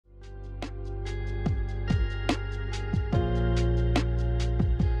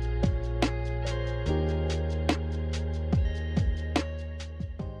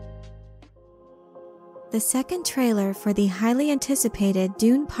The second trailer for the highly anticipated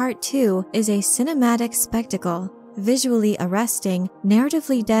Dune Part 2 is a cinematic spectacle. Visually arresting,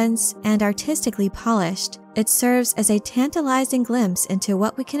 narratively dense, and artistically polished, it serves as a tantalizing glimpse into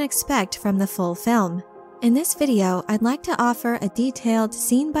what we can expect from the full film. In this video, I'd like to offer a detailed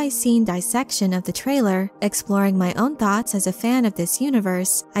scene-by-scene dissection of the trailer, exploring my own thoughts as a fan of this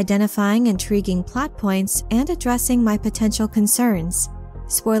universe, identifying intriguing plot points, and addressing my potential concerns.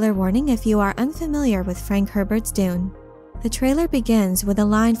 Spoiler warning if you are unfamiliar with Frank Herbert's Dune. The trailer begins with a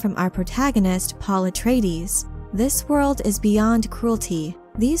line from our protagonist, Paul Atreides. "This world is beyond cruelty."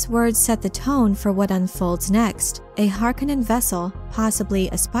 These words set the tone for what unfolds next. A Harkonnen vessel, possibly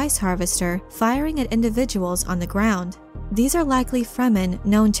a spice harvester, firing at individuals on the ground. These are likely Fremen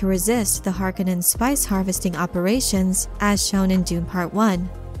known to resist the Harkonnen spice harvesting operations, as shown in Dune Part 1.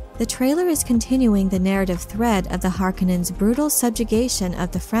 The trailer is continuing the narrative thread of the Harkonnens' brutal subjugation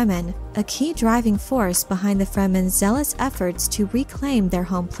of the Fremen, a key driving force behind the Fremen's zealous efforts to reclaim their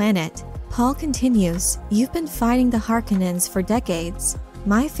home planet. Paul continues, "You've been fighting the Harkonnens for decades.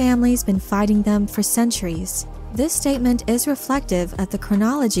 My family's been fighting them for centuries." This statement is reflective of the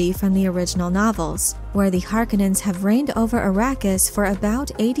chronology from the original novels, where the Harkonnens have reigned over Arrakis for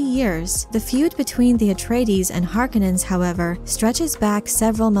about 80 years. The feud between the Atreides and Harkonnens, however, stretches back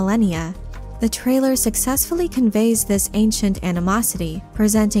several millennia. The trailer successfully conveys this ancient animosity,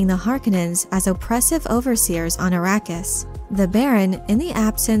 presenting the Harkonnens as oppressive overseers on Arrakis. The Baron, in the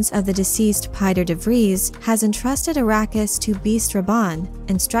absence of the deceased Piter de Vries, has entrusted Arrakis to Beast Rabban,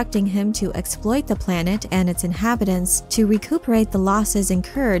 instructing him to exploit the planet and its inhabitants to recuperate the losses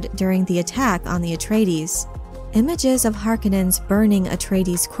incurred during the attack on the Atreides. Images of Harkonnens burning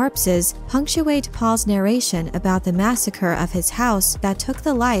Atreides' corpses punctuate Paul's narration about the massacre of his house that took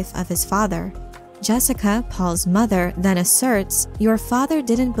the life of his father. Jessica, Paul's mother, then asserts, "Your father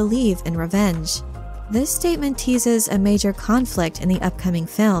didn't believe in revenge." This statement teases a major conflict in the upcoming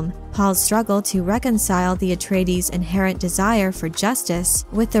film, Paul's struggle to reconcile the Atreides' inherent desire for justice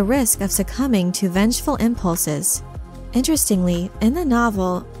with the risk of succumbing to vengeful impulses. Interestingly, in the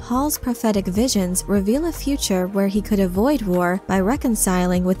novel, Paul's prophetic visions reveal a future where he could avoid war by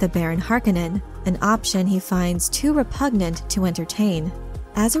reconciling with the Baron Harkonnen, an option he finds too repugnant to entertain.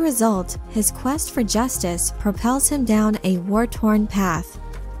 As a result, his quest for justice propels him down a war-torn path.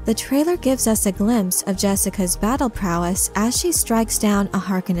 The trailer gives us a glimpse of Jessica's battle prowess as she strikes down a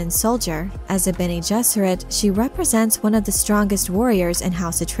Harkonnen soldier. As a Bene Gesserit, she represents one of the strongest warriors in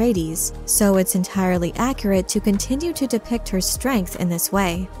House Atreides, so it's entirely accurate to continue to depict her strength in this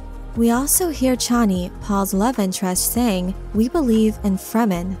way. We also hear Chani, Paul's love interest, saying, "We believe in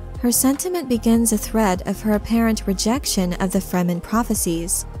Fremen." Her sentiment begins a thread of her apparent rejection of the Fremen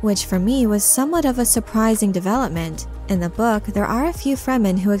prophecies, which for me was somewhat of a surprising development. In the book, there are a few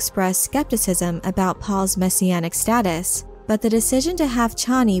Fremen who express skepticism about Paul's messianic status, but the decision to have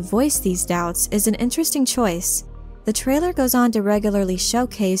Chani voice these doubts is an interesting choice. The trailer goes on to regularly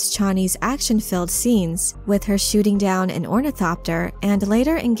showcase Chani's action-filled scenes, with her shooting down an ornithopter and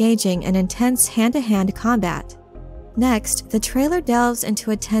later engaging in intense hand-to-hand combat. Next, the trailer delves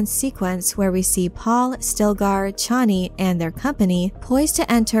into a tense sequence where we see Paul, Stilgar, Chani, and their company poised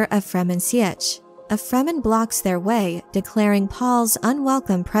to enter a Fremen sietch. A Fremen blocks their way, declaring Paul's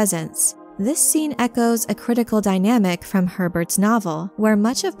unwelcome presence. This scene echoes a critical dynamic from Herbert's novel, where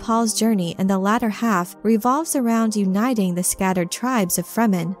much of Paul's journey in the latter half revolves around uniting the scattered tribes of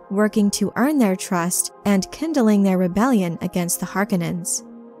Fremen, working to earn their trust, and kindling their rebellion against the Harkonnens.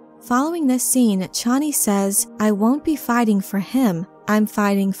 Following this scene, Chani says, "I won't be fighting for him, I'm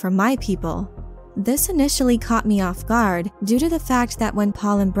fighting for my people." This initially caught me off guard due to the fact that when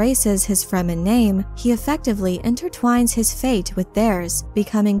Paul embraces his Fremen name, he effectively intertwines his fate with theirs,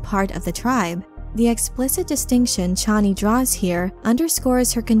 becoming part of the tribe. The explicit distinction Chani draws here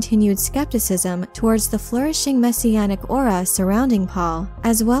underscores her continued skepticism towards the flourishing messianic aura surrounding Paul,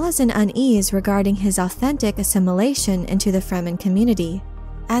 as well as an unease regarding his authentic assimilation into the Fremen community.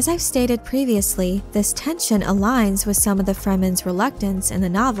 As I've stated previously, this tension aligns with some of the Fremen's reluctance in the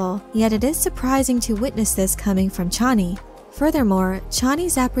novel, yet it is surprising to witness this coming from Chani. Furthermore,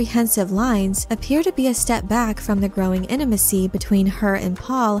 Chani's apprehensive lines appear to be a step back from the growing intimacy between her and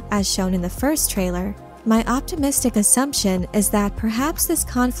Paul as shown in the first trailer. My optimistic assumption is that perhaps this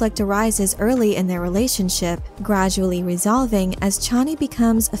conflict arises early in their relationship, gradually resolving as Chani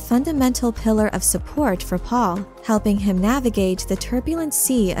becomes a fundamental pillar of support for Paul, helping him navigate the turbulent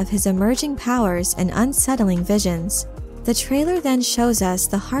sea of his emerging powers and unsettling visions. The trailer then shows us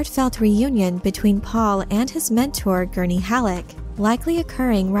the heartfelt reunion between Paul and his mentor Gurney Halleck, likely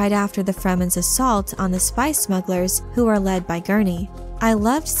occurring right after the Fremen's assault on the spice smugglers who are led by Gurney. I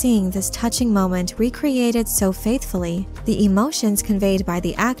loved seeing this touching moment recreated so faithfully. The emotions conveyed by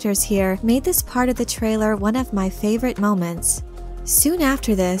the actors here made this part of the trailer one of my favorite moments. Soon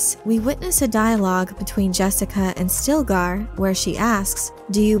after this, we witness a dialogue between Jessica and Stilgar where she asks,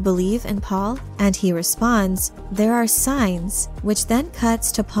 "Do you believe in Paul?" And he responds, "There are signs," which then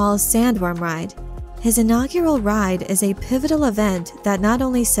cuts to Paul's sandworm ride. His inaugural ride is a pivotal event that not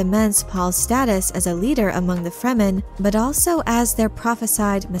only cements Paul's status as a leader among the Fremen, but also as their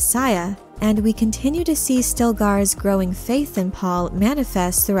prophesied messiah, and we continue to see Stilgar's growing faith in Paul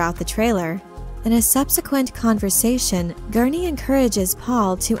manifest throughout the trailer. In a subsequent conversation, Gurney encourages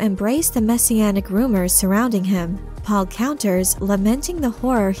Paul to embrace the messianic rumors surrounding him. Paul counters, lamenting the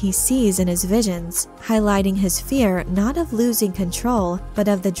horror he sees in his visions, highlighting his fear not of losing control, but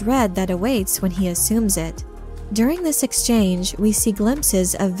of the dread that awaits when he assumes it. During this exchange, we see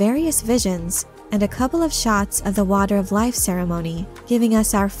glimpses of various visions and a couple of shots of the Water of Life ceremony, giving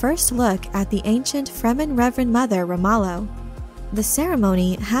us our first look at the ancient Fremen Reverend Mother Ramallo. The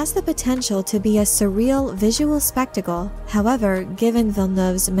ceremony has the potential to be a surreal visual spectacle. However, given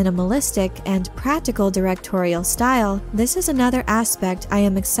Villeneuve's minimalistic and practical directorial style, this is another aspect I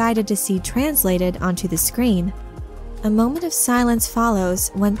am excited to see translated onto the screen. A moment of silence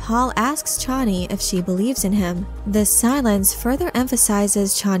follows when Paul asks Chani if she believes in him. This silence further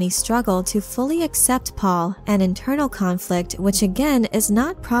emphasizes Chani's struggle to fully accept Paul, an internal conflict which again is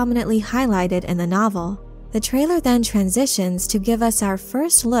not prominently highlighted in the novel. The trailer then transitions to give us our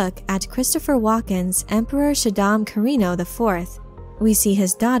first look at Christopher Walken's Emperor Shaddam Carino IV. We see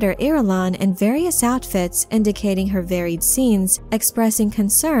his daughter Irulan in various outfits indicating her varied scenes, expressing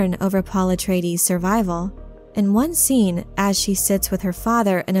concern over Paul Atreides' survival. In one scene, as she sits with her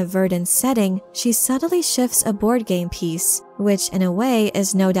father in a verdant setting, she subtly shifts a board game piece, which in a way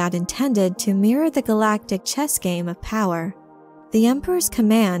is no doubt intended to mirror the galactic chess game of power. The Emperor's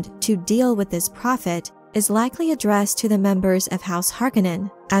command to deal with this prophet is likely addressed to the members of House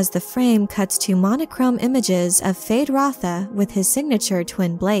Harkonnen, as the frame cuts to monochrome images of Feyd-Rautha with his signature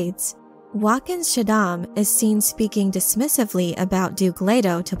twin blades. Walken's Shaddam is seen speaking dismissively about Duke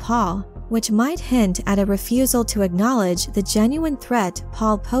Leto to Paul, which might hint at a refusal to acknowledge the genuine threat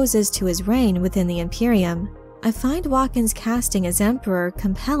Paul poses to his reign within the Imperium. I find Walken's casting as Emperor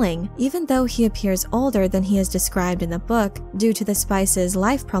compelling, even though he appears older than he is described in the book due to the spice's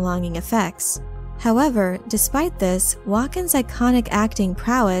life-prolonging effects. However, despite this, Walken's iconic acting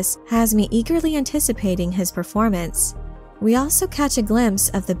prowess has me eagerly anticipating his performance. We also catch a glimpse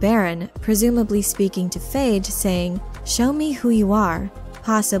of the Baron, presumably speaking to Feyd, saying, "Show me who you are,"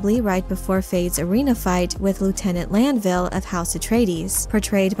 possibly right before Feyd's arena fight with Lieutenant Landville of House Atreides,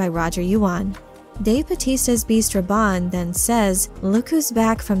 portrayed by Roger Yuan. Dave Bautista's Beast Raban then says, "Look who's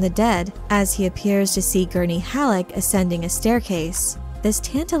back from the dead," as he appears to see Gurney Halleck ascending a staircase. This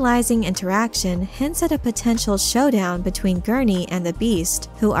tantalizing interaction hints at a potential showdown between Gurney and the Beast,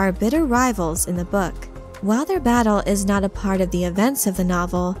 who are bitter rivals in the book. While their battle is not a part of the events of the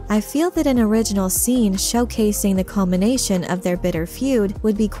novel, I feel that an original scene showcasing the culmination of their bitter feud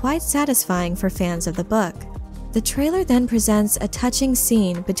would be quite satisfying for fans of the book. The trailer then presents a touching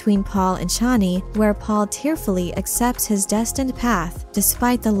scene between Paul and Chani, where Paul tearfully accepts his destined path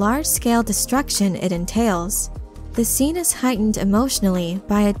despite the large-scale destruction it entails. The scene is heightened emotionally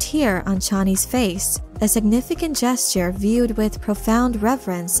by a tear on Chani's face, a significant gesture viewed with profound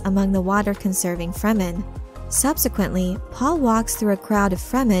reverence among the water-conserving Fremen. Subsequently, Paul walks through a crowd of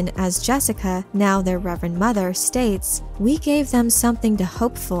Fremen as Jessica, now their Reverend Mother, states, "We gave them something to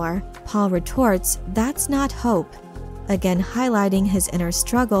hope for." Paul retorts, "That's not hope," again highlighting his inner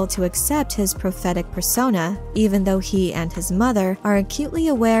struggle to accept his prophetic persona, even though he and his mother are acutely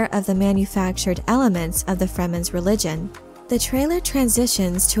aware of the manufactured elements of the Fremen's religion. The trailer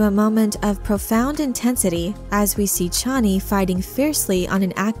transitions to a moment of profound intensity as we see Chani fighting fiercely on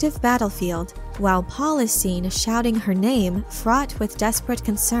an active battlefield, while Paul is seen shouting her name, fraught with desperate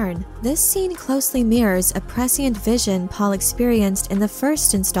concern. This scene closely mirrors a prescient vision Paul experienced in the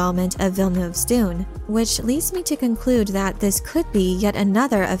first installment of Villeneuve's Dune, which leads me to conclude that this could be yet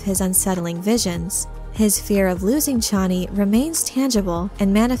another of his unsettling visions. His fear of losing Chani remains tangible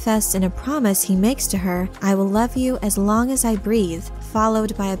and manifests in a promise he makes to her, "I will love you as long as I breathe,"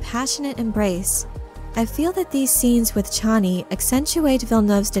 followed by a passionate embrace. I feel that these scenes with Chani accentuate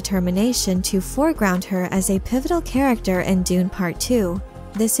Villeneuve's determination to foreground her as a pivotal character in Dune Part Two.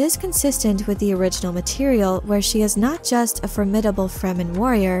 This is consistent with the original material, where she is not just a formidable Fremen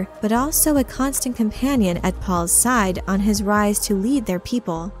warrior, but also a constant companion at Paul's side on his rise to lead their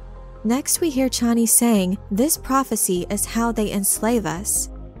people. Next, we hear Chani saying, "This prophecy is how they enslave us."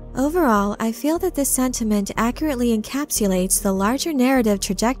 Overall, I feel that this sentiment accurately encapsulates the larger narrative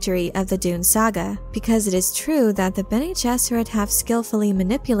trajectory of the Dune saga, because it is true that the Bene Gesserit have skillfully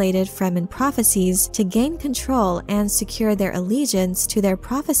manipulated Fremen prophecies to gain control and secure their allegiance to their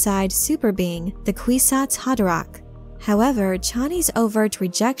prophesied superbeing, the Kwisatz Haderach. However, Chani's overt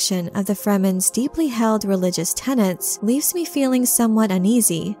rejection of the Fremen's deeply held religious tenets leaves me feeling somewhat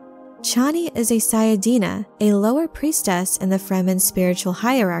uneasy. Chani is a Sayadina, a lower priestess in the Fremen spiritual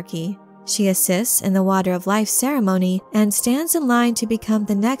hierarchy. She assists in the Water of Life ceremony and stands in line to become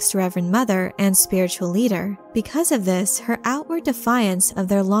the next Reverend Mother and spiritual leader. Because of this, her outward defiance of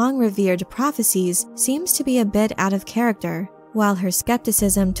their long-revered prophecies seems to be a bit out of character. While her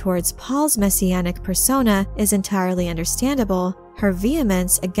skepticism towards Paul's messianic persona is entirely understandable, her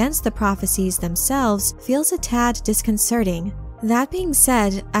vehemence against the prophecies themselves feels a tad disconcerting. That being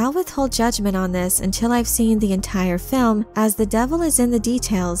said, I'll withhold judgment on this until I've seen the entire film, as the devil is in the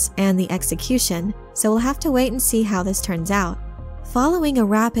details and the execution, so we'll have to wait and see how this turns out. Following a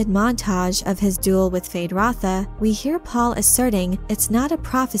rapid montage of his duel with Feyd-Rautha, we hear Paul asserting it's not a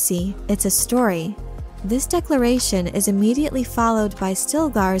prophecy, it's a story. This declaration is immediately followed by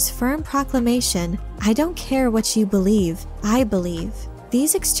Stilgar's firm proclamation, "I don't care what you believe, I believe."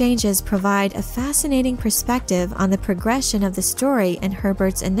 These exchanges provide a fascinating perspective on the progression of the story in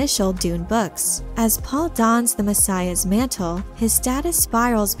Herbert's initial Dune books. As Paul dons the Messiah's mantle, his status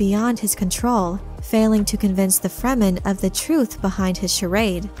spirals beyond his control, failing to convince the Fremen of the truth behind his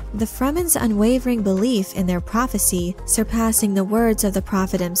charade. The Fremen's unwavering belief in their prophecy, surpassing the words of the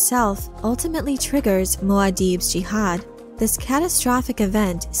prophet himself, ultimately triggers Muad'Dib's jihad. This catastrophic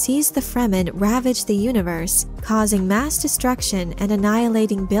event sees the Fremen ravage the universe, causing mass destruction and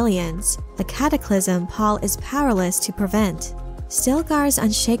annihilating billions, a cataclysm Paul is powerless to prevent. Stilgar's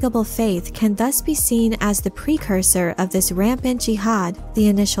unshakable faith can thus be seen as the precursor of this rampant jihad, the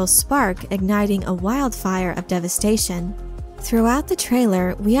initial spark igniting a wildfire of devastation. Throughout the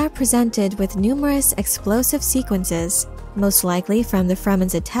trailer, we are presented with numerous explosive sequences, most likely from the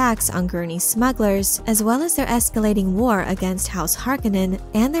Fremen's attacks on Gurney smugglers, as well as their escalating war against House Harkonnen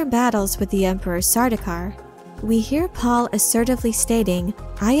and their battles with the Emperor Sardaukar. We hear Paul assertively stating,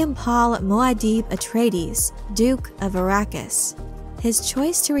 "I am Paul Muad'Dib Atreides, Duke of Arrakis." His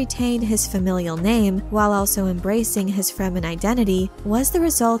choice to retain his familial name while also embracing his Fremen identity was the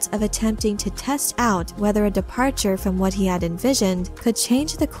result of attempting to test out whether a departure from what he had envisioned could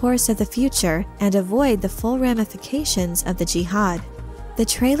change the course of the future and avoid the full ramifications of the jihad. The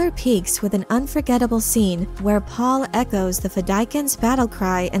trailer peaks with an unforgettable scene where Paul echoes the Fedaykin's battle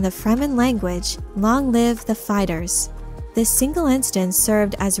cry in the Fremen language, "Long live the fighters." This single instance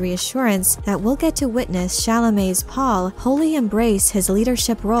served as reassurance that we'll get to witness Chalamet's Paul wholly embrace his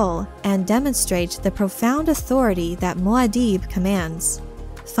leadership role and demonstrate the profound authority that Muad'Dib commands.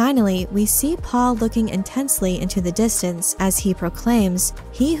 Finally, we see Paul looking intensely into the distance as he proclaims,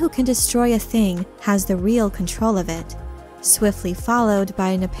 "He who can destroy a thing has the real control of it," swiftly followed by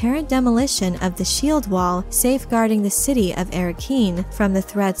an apparent demolition of the shield wall safeguarding the city of Arrakeen from the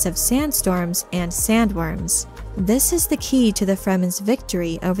threats of sandstorms and sandworms. This is the key to the Fremen's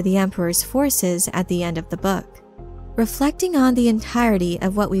victory over the Emperor's forces at the end of the book. Reflecting on the entirety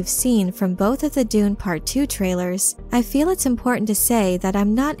of what we've seen from both of the Dune Part 2 trailers, I feel it's important to say that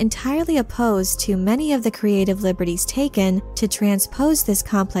I'm not entirely opposed to many of the creative liberties taken to transpose this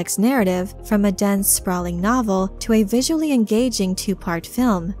complex narrative from a dense, sprawling novel to a visually engaging two-part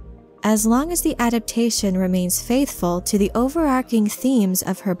film. As long as the adaptation remains faithful to the overarching themes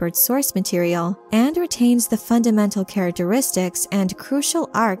of Herbert's source material and retains the fundamental characteristics and crucial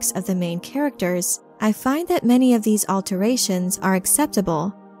arcs of the main characters, I find that many of these alterations are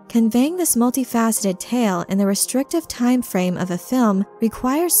acceptable. Conveying this multifaceted tale in the restrictive time frame of a film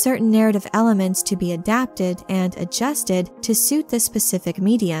requires certain narrative elements to be adapted and adjusted to suit the specific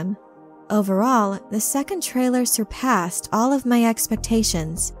medium. Overall, the second trailer surpassed all of my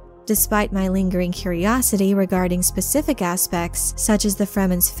expectations. Despite my lingering curiosity regarding specific aspects, such as the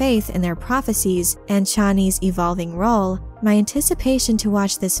Fremen's faith in their prophecies and Chani's evolving role, my anticipation to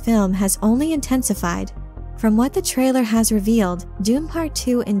watch this film has only intensified. From what the trailer has revealed, Dune Part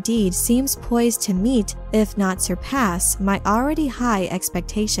 2 indeed seems poised to meet, if not surpass, my already high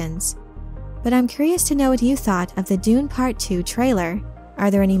expectations. But I'm curious to know what you thought of the Dune Part 2 trailer.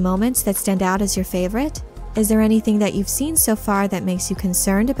 Are there any moments that stand out as your favorite? Is there anything that you've seen so far that makes you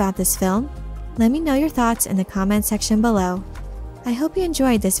concerned about this film? Let me know your thoughts in the comment section below. I hope you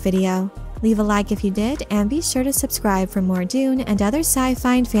enjoyed this video. Leave a like if you did, and be sure to subscribe for more Dune and other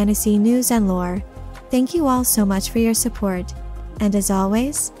sci-fi and fantasy news and lore. Thank you all so much for your support, and as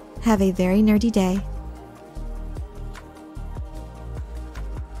always, have a very nerdy day.